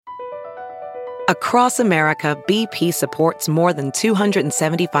Across America, BP supports more than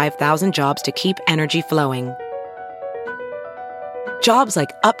 275,000 jobs to keep energy flowing. Jobs like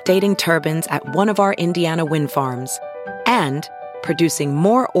updating turbines at one of our Indiana wind farms and producing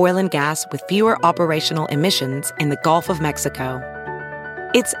more oil and gas with fewer operational emissions in the Gulf of Mexico.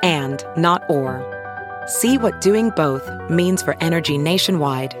 It's and, not or. See what doing both means for energy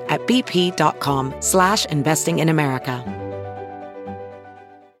nationwide at bp.com/investing in America.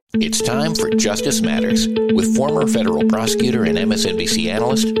 It's time for Justice Matters with former federal prosecutor and MSNBC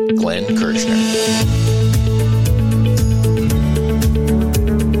analyst Glenn Kirshner.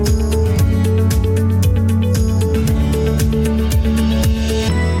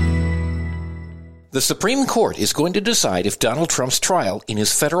 The Supreme Court is going to decide if Donald Trump's trial in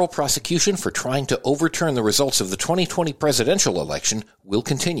his federal prosecution for trying to overturn the results of the 2020 presidential election will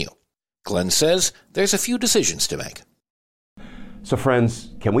continue. Glenn says there's a few decisions to make. So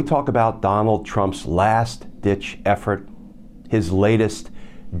friends, can we talk about Donald Trump's last-ditch effort, his latest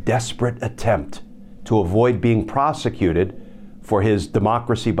desperate attempt to avoid being prosecuted for his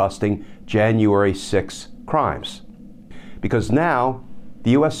democracy-busting January 6 crimes? Because now, the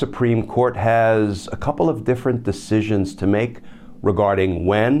U.S. Supreme Court has a couple of different decisions to make regarding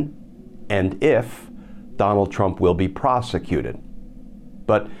when and if Donald Trump will be prosecuted.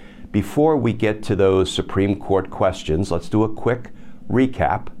 But before we get to those Supreme Court questions, let's do a quick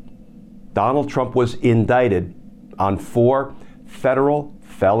recap. Donald Trump was indicted on 4 federal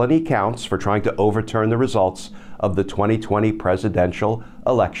felony counts for trying to overturn the results of the 2020 presidential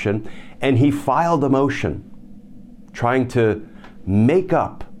election, and he filed a motion trying to make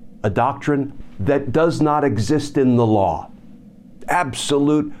up a doctrine that does not exist in the law.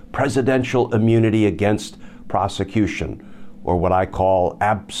 Absolute presidential immunity against prosecution, or what I call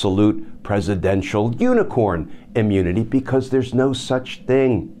absolute presidential unicorn immunity, because there's no such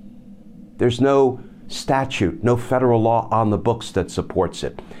thing. There's no statute, no federal law on the books that supports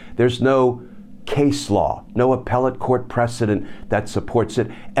it. There's no case law, no appellate court precedent that supports it,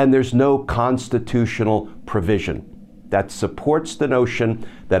 and there's no constitutional provision that supports the notion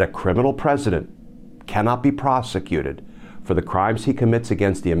that a criminal president cannot be prosecuted for the crimes he commits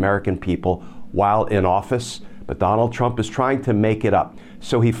against the American people while in office. But Donald Trump is trying to make it up.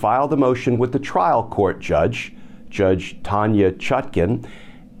 So he filed a motion with the trial court judge, Judge Tanya Chutkan,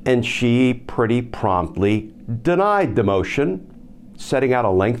 and she pretty promptly denied the motion, setting out a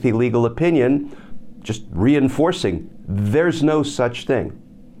lengthy legal opinion, just reinforcing there's no such thing.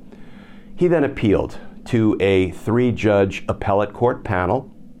 He then appealed to a 3-judge appellate court panel,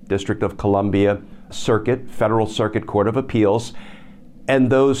 District of Columbia Circuit, Federal Circuit Court of Appeals,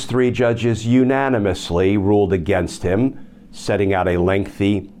 and those 3 judges unanimously ruled against him, setting out a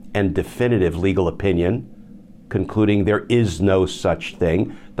lengthy and definitive legal opinion, concluding there is no such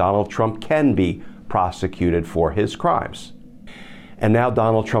thing. Donald Trump can be prosecuted for his crimes. And now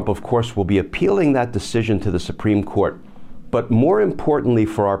Donald Trump, of course, will be appealing that decision to the Supreme Court. But more importantly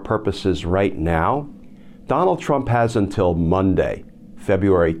for our purposes right now, Donald Trump has until Monday,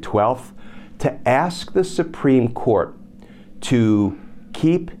 February 12th, to ask the Supreme Court to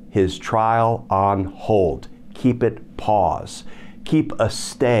keep his trial on hold, keep it pause, keep a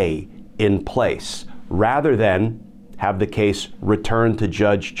stay in place, rather than have the case returned to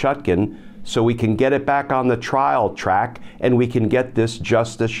Judge Chutkan so we can get it back on the trial track and we can get this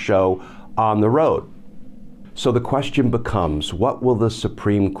justice show on the road. So the question becomes, what will the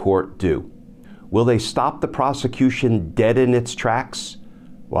Supreme Court do? Will they stop the prosecution dead in its tracks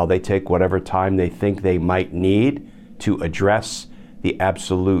while they take whatever time they think they might need to address the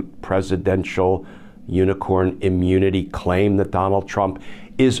absolute presidential unicorn immunity claim that Donald Trump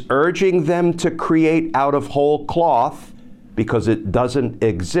is urging them to create out of whole cloth because it doesn't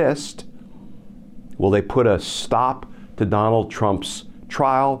exist? Will they put a stop to Donald Trump's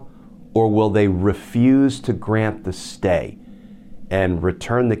trial, or will they refuse to grant the stay and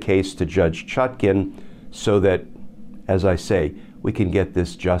return the case to Judge Chutkan so that, as I say, we can get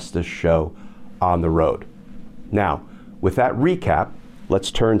this justice show on the road? Now, with that recap,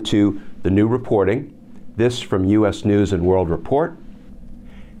 let's turn to the new reporting. This from U.S. News and World Report.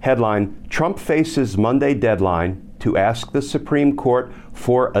 Headline: Trump faces Monday deadline to ask the Supreme Court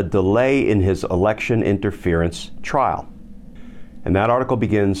for a delay in his election interference trial. And that article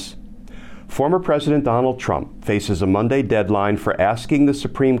begins, former President Donald Trump faces a Monday deadline for asking the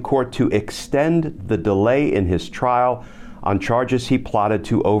Supreme Court to extend the delay in his trial on charges he plotted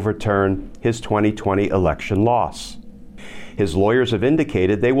to overturn his 2020 election loss. His lawyers have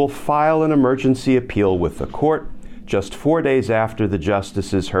indicated they will file an emergency appeal with the court just 4 days after the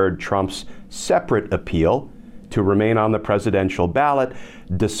justices heard Trump's separate appeal to remain on the presidential ballot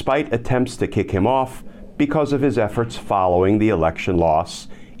despite attempts to kick him off because of his efforts following the election loss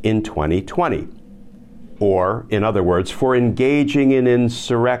in 2020. Or, in other words, for engaging in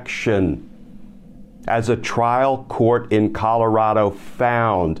insurrection, as a trial court in Colorado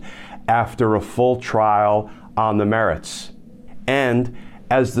found after a full trial on the merits, and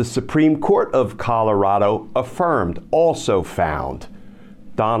as the Supreme Court of Colorado affirmed, also found,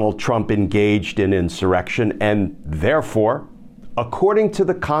 Donald Trump engaged in insurrection, and therefore, according to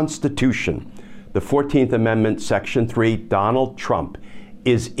the Constitution, the 14th Amendment, Section 3, Donald Trump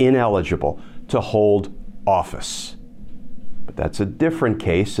is ineligible to hold office. But that's a different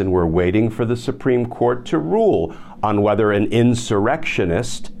case, and we're waiting for the Supreme Court to rule on whether an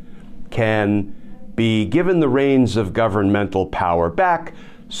insurrectionist can be given the reins of governmental power back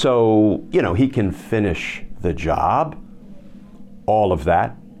so, he can finish the job. All of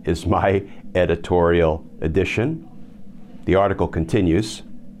that is my editorial edition. The article continues.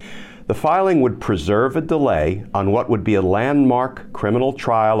 The filing would preserve a delay on what would be a landmark criminal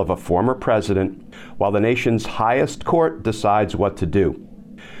trial of a former president while the nation's highest court decides what to do.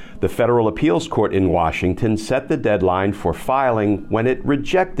 The Federal Appeals Court in Washington set the deadline for filing when it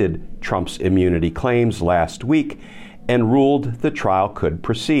rejected Trump's immunity claims last week and ruled the trial could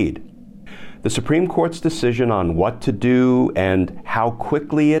proceed. The Supreme Court's decision on what to do and how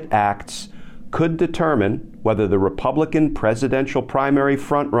quickly it acts could determine whether the Republican presidential primary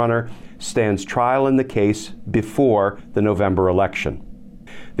frontrunner stands trial in the case before the November election.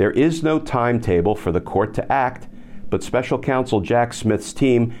 There is no timetable for the court to act, but Special Counsel Jack Smith's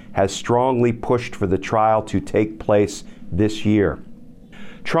team has strongly pushed for the trial to take place this year.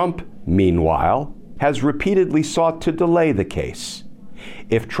 Trump, meanwhile, has repeatedly sought to delay the case.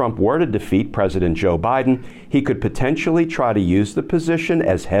 If Trump were to defeat President Joe Biden, he could potentially try to use the position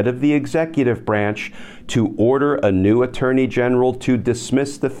as head of the executive branch to order a new attorney general to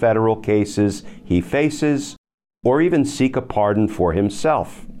dismiss the federal cases he faces, or even seek a pardon for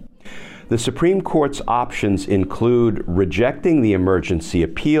himself. The Supreme Court's options include rejecting the emergency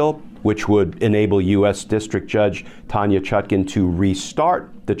appeal, which would enable U.S. District Judge Tanya Chutkan to restart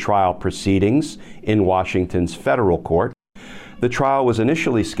the trial proceedings in Washington's federal court. The trial was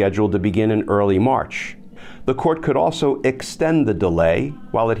initially scheduled to begin in early March. The court could also extend the delay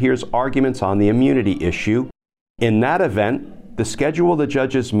while it hears arguments on the immunity issue. In that event, the schedule the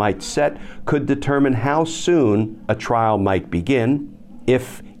judges might set could determine how soon a trial might begin,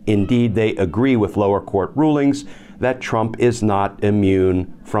 if indeed they agree with lower court rulings that Trump is not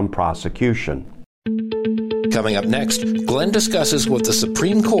immune from prosecution. Coming up next, Glenn discusses what the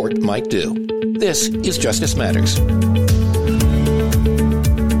Supreme Court might do. This is Justice Matters.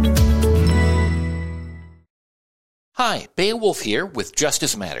 Hi, Beowulf here with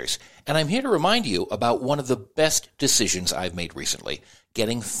Justice Matters, and I'm here to remind you about one of the best decisions I've made recently,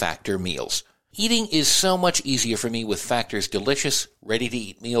 getting Factor meals. Eating is so much easier for me with Factor's delicious,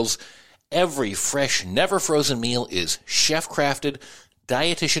 ready-to-eat meals. Every fresh, never-frozen meal is chef-crafted,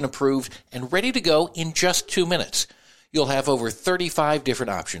 dietitian-approved, and ready to go in just 2 minutes. You'll have over 35 different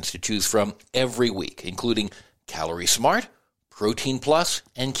options to choose from every week, including Calorie Smart, Protein Plus,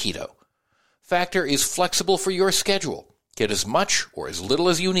 and Keto. Factor is flexible for your schedule. Get as much or as little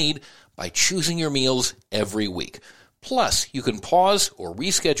as you need by choosing your meals every week. Plus, you can pause or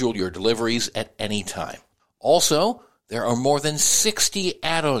reschedule your deliveries at any time. Also, there are more than 60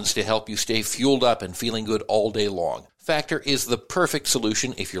 add-ons to help you stay fueled up and feeling good all day long. Factor is the perfect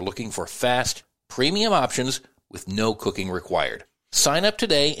solution if you're looking for fast, premium options with no cooking required. Sign up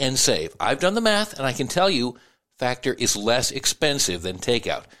today and save. I've done the math, and I can tell you Factor is less expensive than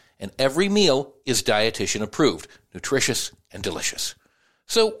takeout, and every meal is dietitian approved, nutritious, and delicious.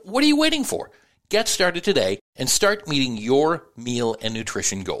 So what are you waiting for? Get started today and start meeting your meal and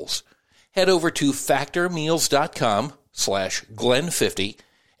nutrition goals. Head over to factormeals.com/Glenn50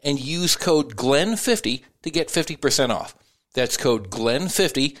 and use code Glenn50 to get 50% off. That's code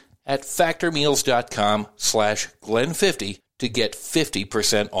Glenn50 at factormeals.com/Glenn50 to get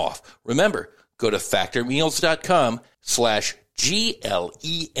 50% off. Remember, go to factormeals.com/GLENN50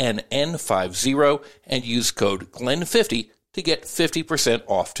 and use code Glenn50 to get 50%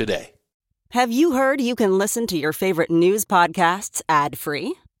 off today. Have you heard you can listen to your favorite news podcasts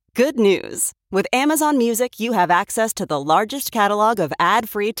ad-free? Good news. With Amazon Music, you have access to the largest catalog of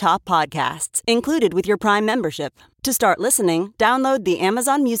ad-free top podcasts included with your Prime membership. To start listening, download the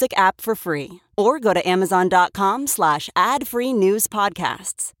Amazon Music app for free or go to amazon.com/ad-free news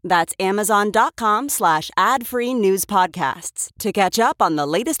podcasts. That's amazon.com/ad-free news podcasts to catch up on the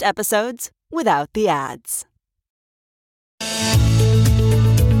latest episodes without the ads.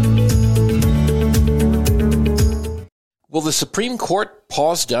 Will the Supreme Court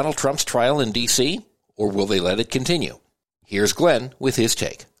pause Donald Trump's trial in D.C., or will they let it continue? Here's Glenn with his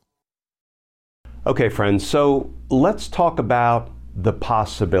take. Okay, friends, so let's talk about the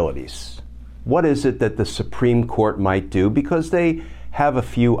possibilities. What is it that the Supreme Court might do? Because they have a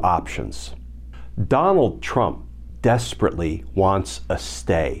few options. Donald Trump desperately wants a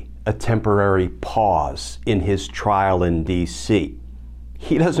stay, a temporary pause in his trial in D.C.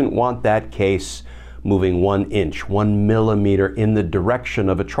 He doesn't want that case moving 1 inch, 1 millimeter in the direction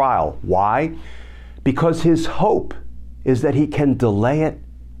of a trial. Why? Because his hope is that he can delay it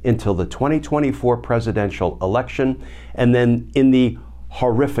until the 2024 presidential election, and then in the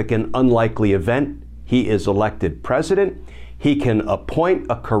horrific and unlikely event he is elected president, he can appoint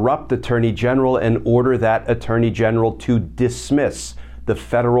a corrupt attorney general and order that attorney general to dismiss the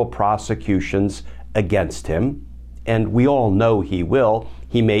federal prosecutions against him. And we all know he will.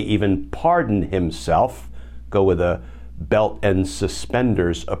 He may even pardon himself, go with a belt and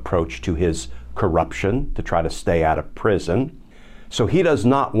suspenders approach to his corruption to try to stay out of prison. So he does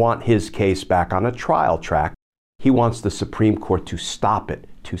not want his case back on a trial track. He wants the Supreme Court to stop it,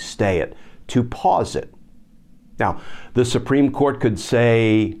 to stay it, to pause it. Now, the Supreme Court could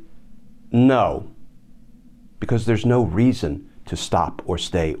say no, because there's no reason to stop or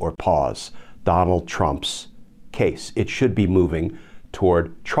stay or pause Donald Trump's case. It should be moving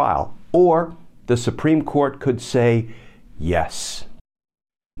toward trial. Or the Supreme Court could say yes.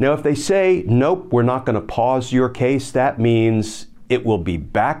 Now, if they say, nope, we're not going to pause your case, that means it will be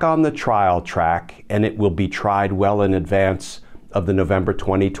back on the trial track and it will be tried well in advance of the November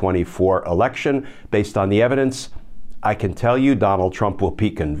 2024 election. Based on the evidence, I can tell you Donald Trump will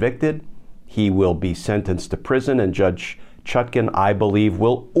be convicted. He will be sentenced to prison, and Judge Chutkan, I believe,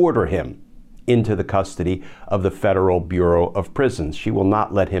 will order him into the custody of the Federal Bureau of Prisons. She will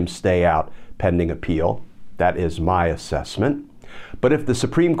not let him stay out pending appeal. That is my assessment. But if the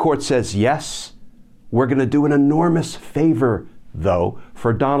Supreme Court says yes, we're going to do an enormous favor, though,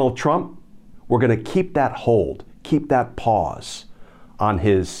 for Donald Trump. We're going to keep that hold, keep that pause on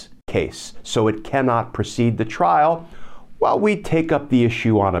his case so it cannot proceed to trial while we take up the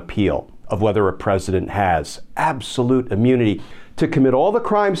issue on appeal of whether a president has absolute immunity to commit all the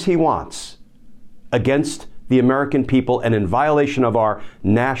crimes he wants against the American people and in violation of our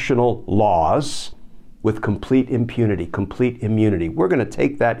national laws with complete impunity, complete immunity. We're going to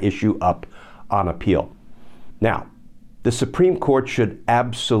take that issue up on appeal. Now, the Supreme Court should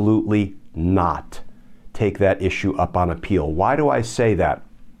absolutely not take that issue up on appeal. Why do I say that?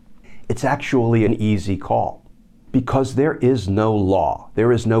 It's actually an easy call because there is no law,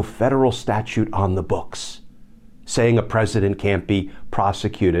 there is no federal statute on the books saying a president can't be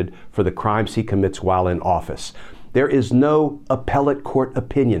prosecuted for the crimes he commits while in office. There is no appellate court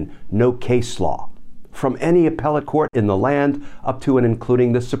opinion, no case law from any appellate court in the land up to and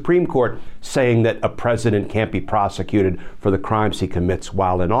including the Supreme Court saying that a president can't be prosecuted for the crimes he commits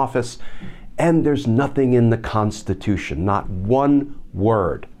while in office. And there's nothing in the Constitution, not one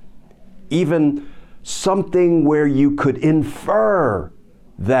word, even something where you could infer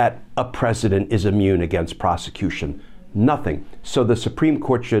that a president is immune against prosecution. Nothing. So the Supreme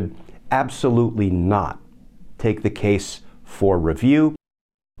Court should absolutely not take the case for review,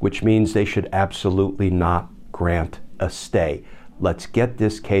 which means they should absolutely not grant a stay. Let's get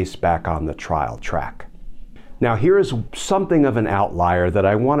this case back on the trial track. Now, here is something of an outlier that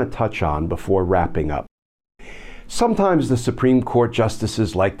I want to touch on before wrapping up. Sometimes the Supreme Court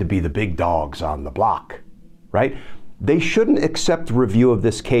justices like to be the big dogs on the block, right? They shouldn't accept review of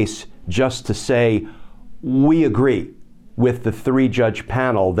this case just to say, we agree with the 3-judge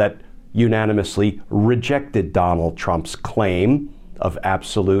panel that unanimously rejected Donald Trump's claim of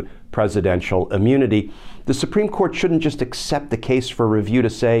absolute presidential immunity. The Supreme Court shouldn't just accept the case for review to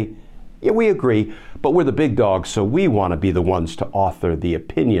say, yeah, we agree, but we're the big dogs, so we want to be the ones to author the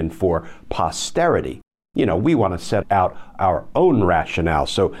opinion for posterity. You know, we want to set out our own rationale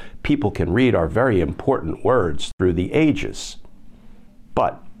so people can read our very important words through the ages.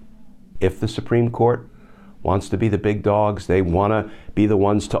 But if the Supreme Court wants to be the big dogs, they want to be the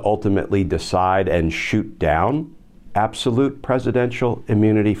ones to ultimately decide and shoot down absolute presidential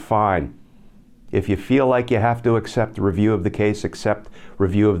immunity, fine. If you feel like you have to accept review of the case, accept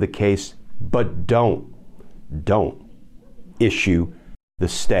review of the case, but don't issue the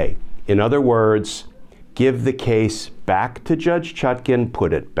stay. In other words, give the case back to Judge Chutkan,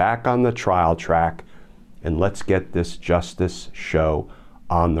 put it back on the trial track, and let's get this justice show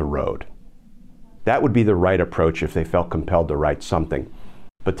on the road. That would be the right approach if they felt compelled to write something.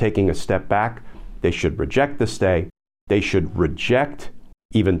 But taking a step back, they should reject the stay. They should reject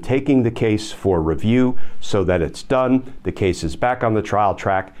even taking the case for review so that it's done, the case is back on the trial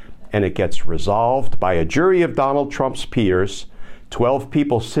track, and it gets resolved by a jury of Donald Trump's peers, 12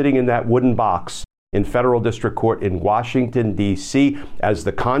 people sitting in that wooden box in federal district court in Washington, D.C., as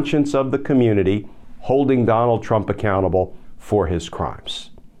the conscience of the community, holding Donald Trump accountable for his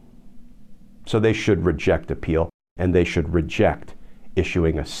crimes. So they should reject appeal, and they should reject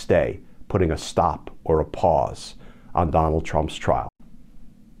issuing a stay, putting a stop or a pause on Donald Trump's trial.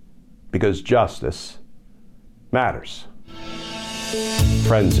 Because justice matters.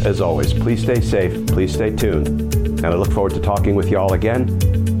 Friends, as always, please stay safe, please stay tuned, and I look forward to talking with you all again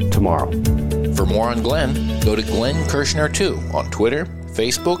tomorrow. For more on Glenn, go to Glenn Kirshner 2 on Twitter,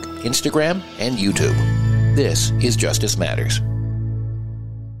 Facebook, Instagram, and YouTube. This is Justice Matters.